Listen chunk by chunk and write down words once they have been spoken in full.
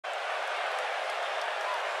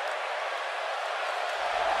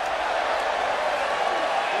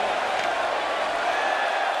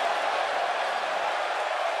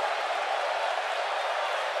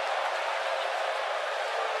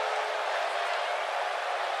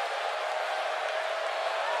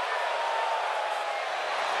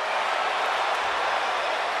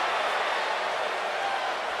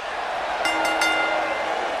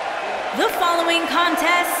following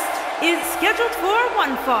contest is scheduled for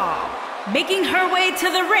one fall. Making her way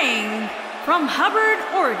to the ring from Hubbard,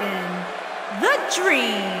 Oregon, The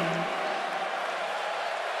Dream.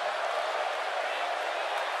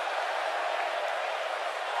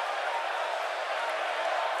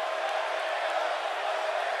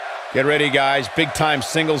 Get ready, guys. Big-time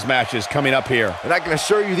singles matches coming up here. And I can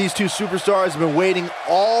assure you these two superstars have been waiting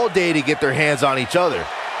all day to get their hands on each other.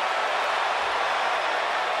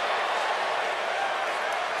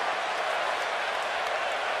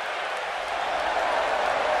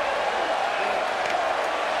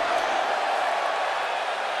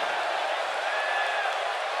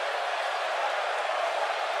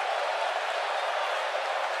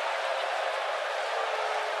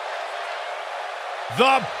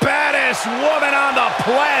 The baddest woman on the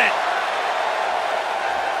planet.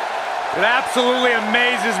 It absolutely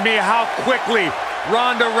amazes me how quickly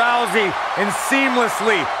Ronda Rousey and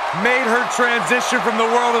seamlessly made her transition from the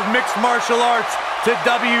world of mixed martial arts to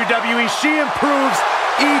WWE. She improves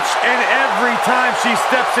each and every time she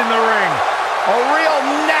steps in the ring. A real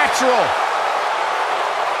natural.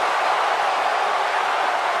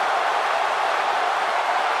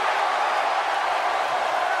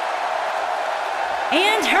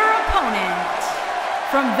 And her opponent,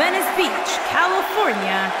 from Venice Beach,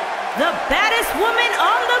 California, the baddest woman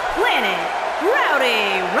on the planet,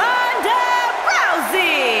 Rowdy Ronda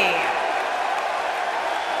Rousey.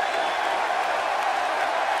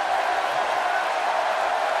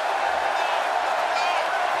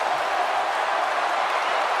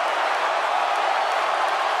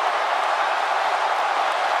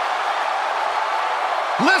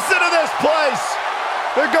 Listen to this place.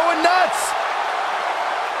 They're going nuts.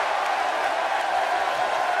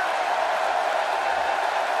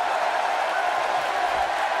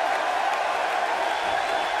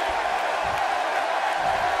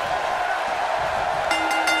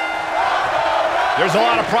 There's a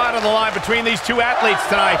lot of pride on the line between these two athletes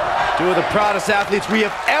tonight. Two of the proudest athletes we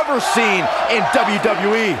have ever seen in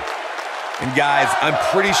WWE. And guys, I'm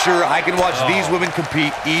pretty sure I can watch these women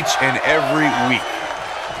compete each and every week.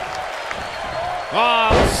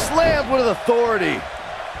 Oh, slammed with authority.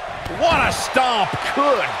 What a stomp.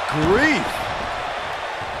 Good grief.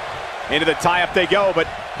 Into the tie-up they go, but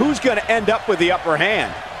who's going to end up with the upper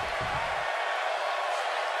hand?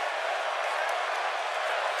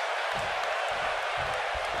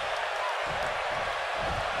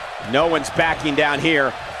 No one's backing down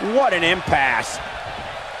here. What an impasse.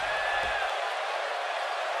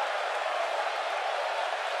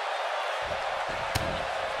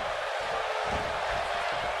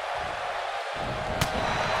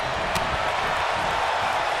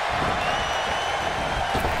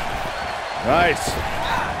 Nice.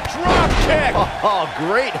 Drop kick. Oh,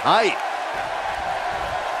 great height.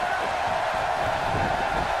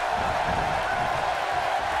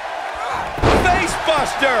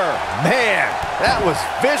 Buster! Man, that was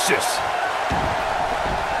vicious.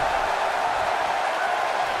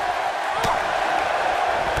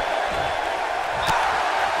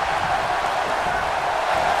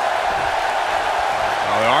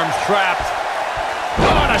 Oh, the arm's trapped.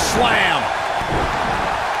 On a slam.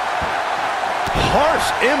 Harsh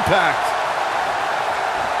impact.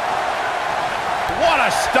 What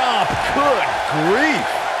a stomp. Good grief.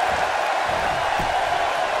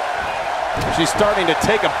 She's starting to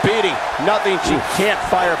take a beating. Nothing she can't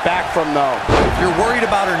fire back from, though. If you're worried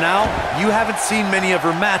about her now, you haven't seen many of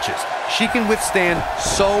her matches. She can withstand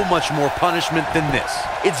so much more punishment than this.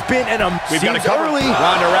 It's been We've got to cover. early.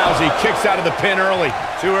 Ronda Rousey kicks out of the pin early.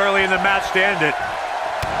 Too early in the match to end it.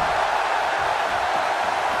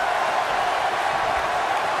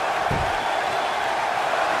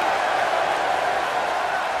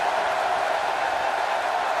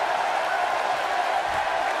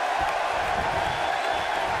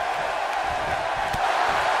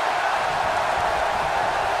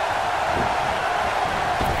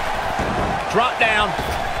 Drop down.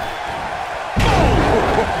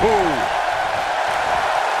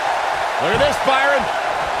 Look at this, Byron.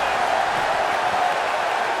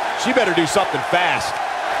 She better do something fast.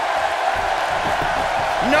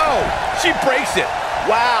 No, she breaks it.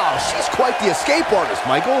 Wow, she's quite the escape artist,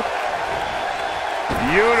 Michael.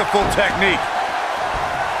 Beautiful technique.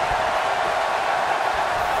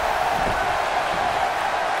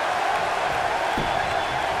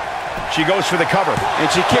 She goes for the cover,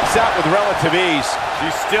 and she kicks out with relative ease.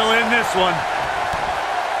 She's still in this one.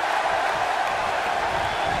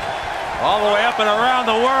 All the way up and around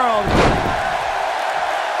the world.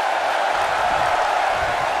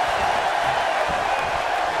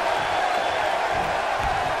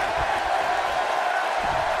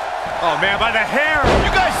 Oh, man, by the hair.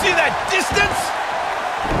 You guys see that distance?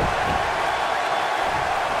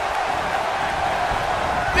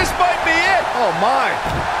 This might be it. Oh, my.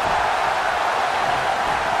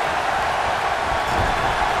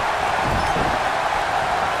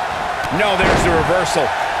 No, there's the reversal.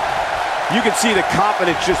 You can see the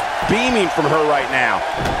confidence just beaming from her right now.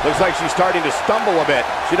 Looks like she's starting to stumble a bit.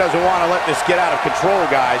 She doesn't want to let this get out of control,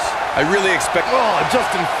 guys. I really expect... Oh, just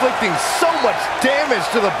inflicting so much damage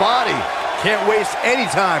to the body. Can't waste any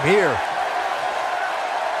time here.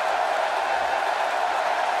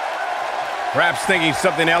 Perhaps thinking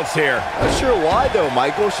something else here. Not sure why, though,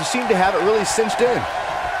 Michael. She seemed to have it really cinched in.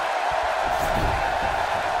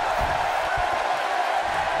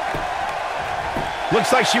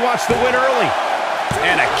 Looks like she wants to win early.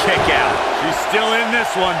 And a kick out. She's still in this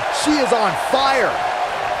one. She is on fire.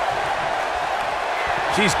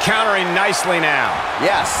 She's countering nicely now.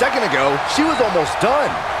 Yeah, a second ago, she was almost done.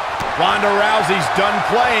 Ronda Rousey's done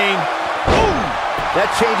playing. Boom! That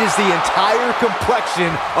changes the entire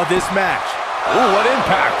complexion of this match. Ooh, what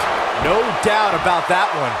impact. No doubt about that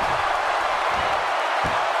one.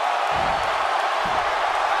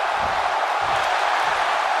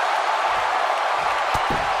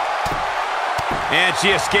 And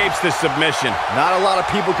she escapes the submission. Not a lot of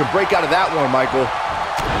people can break out of that one, Michael.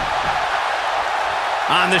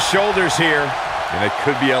 On the shoulders here. And it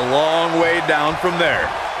could be a long way down from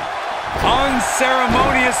there.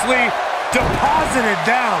 Unceremoniously deposited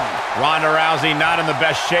down. Ronda Rousey not in the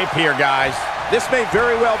best shape here, guys. This may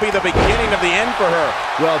very well be the beginning of the end for her.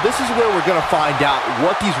 Well, this is where we're going to find out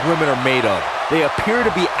what these women are made of. They appear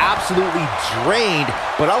to be absolutely drained,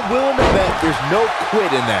 but I'm willing to bet there's no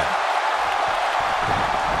quit in them.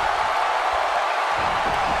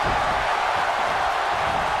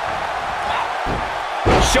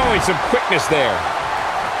 Showing some quickness there.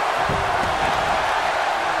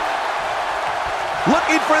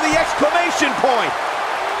 Looking for the exclamation point.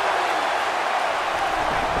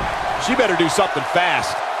 She better do something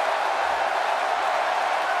fast.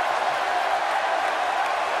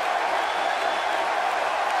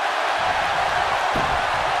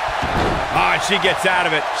 Ah, she gets out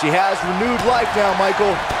of it. She has renewed life now,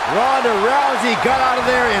 Michael. Ronda Rousey got out of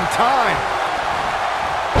there in time.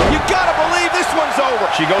 You gotta believe this one's over.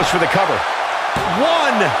 She goes for the cover.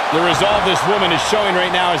 One. The resolve this woman is showing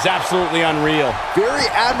right now is absolutely unreal. Very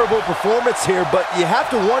admirable performance here, but you have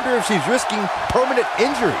to wonder if she's risking permanent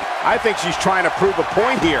injury. I think she's trying to prove a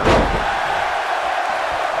point here.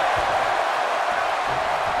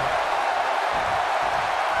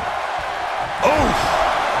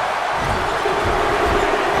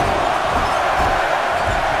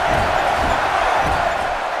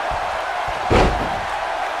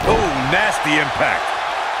 Nasty impact.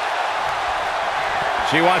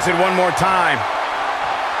 She wants it one more time.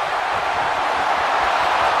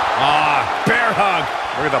 Ah, bear hug.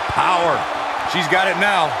 Look at the power. She's got it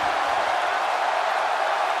now.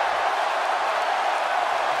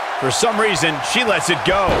 For some reason, she lets it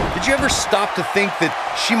go. Did you ever stop to think that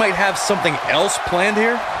she might have something else planned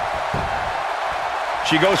here?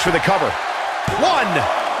 She goes for the cover. 1,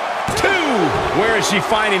 2. Where is she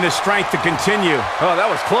finding the strength to continue? Oh,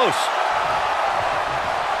 that was close.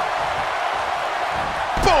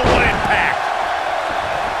 Boom, what impact.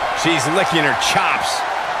 She's licking her chops.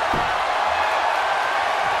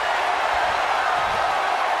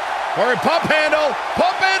 Or pump handle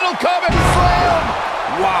coming, slam!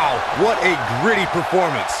 Wow, what a gritty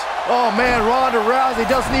performance. Oh man, Ronda Rousey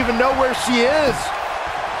doesn't even know where she is.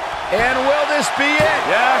 And will this be it?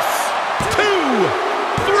 Yes. 2,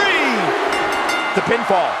 3. The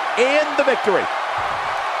pinfall and the victory.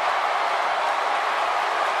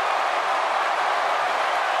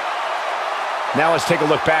 Now let's take a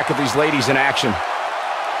look back at these ladies in action.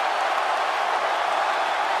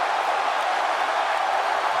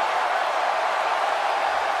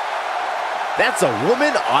 That's a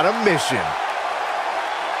woman on a mission.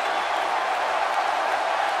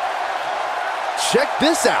 Check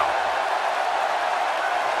this out.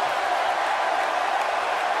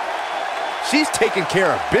 She's taking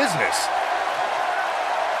care of business.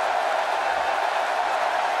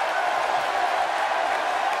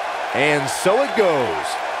 And so it goes.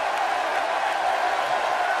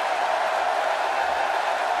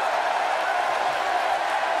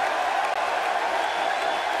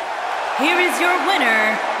 Here is your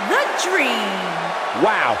winner, The Dream.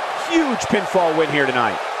 Wow, huge pinfall win here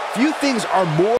tonight. Few things are more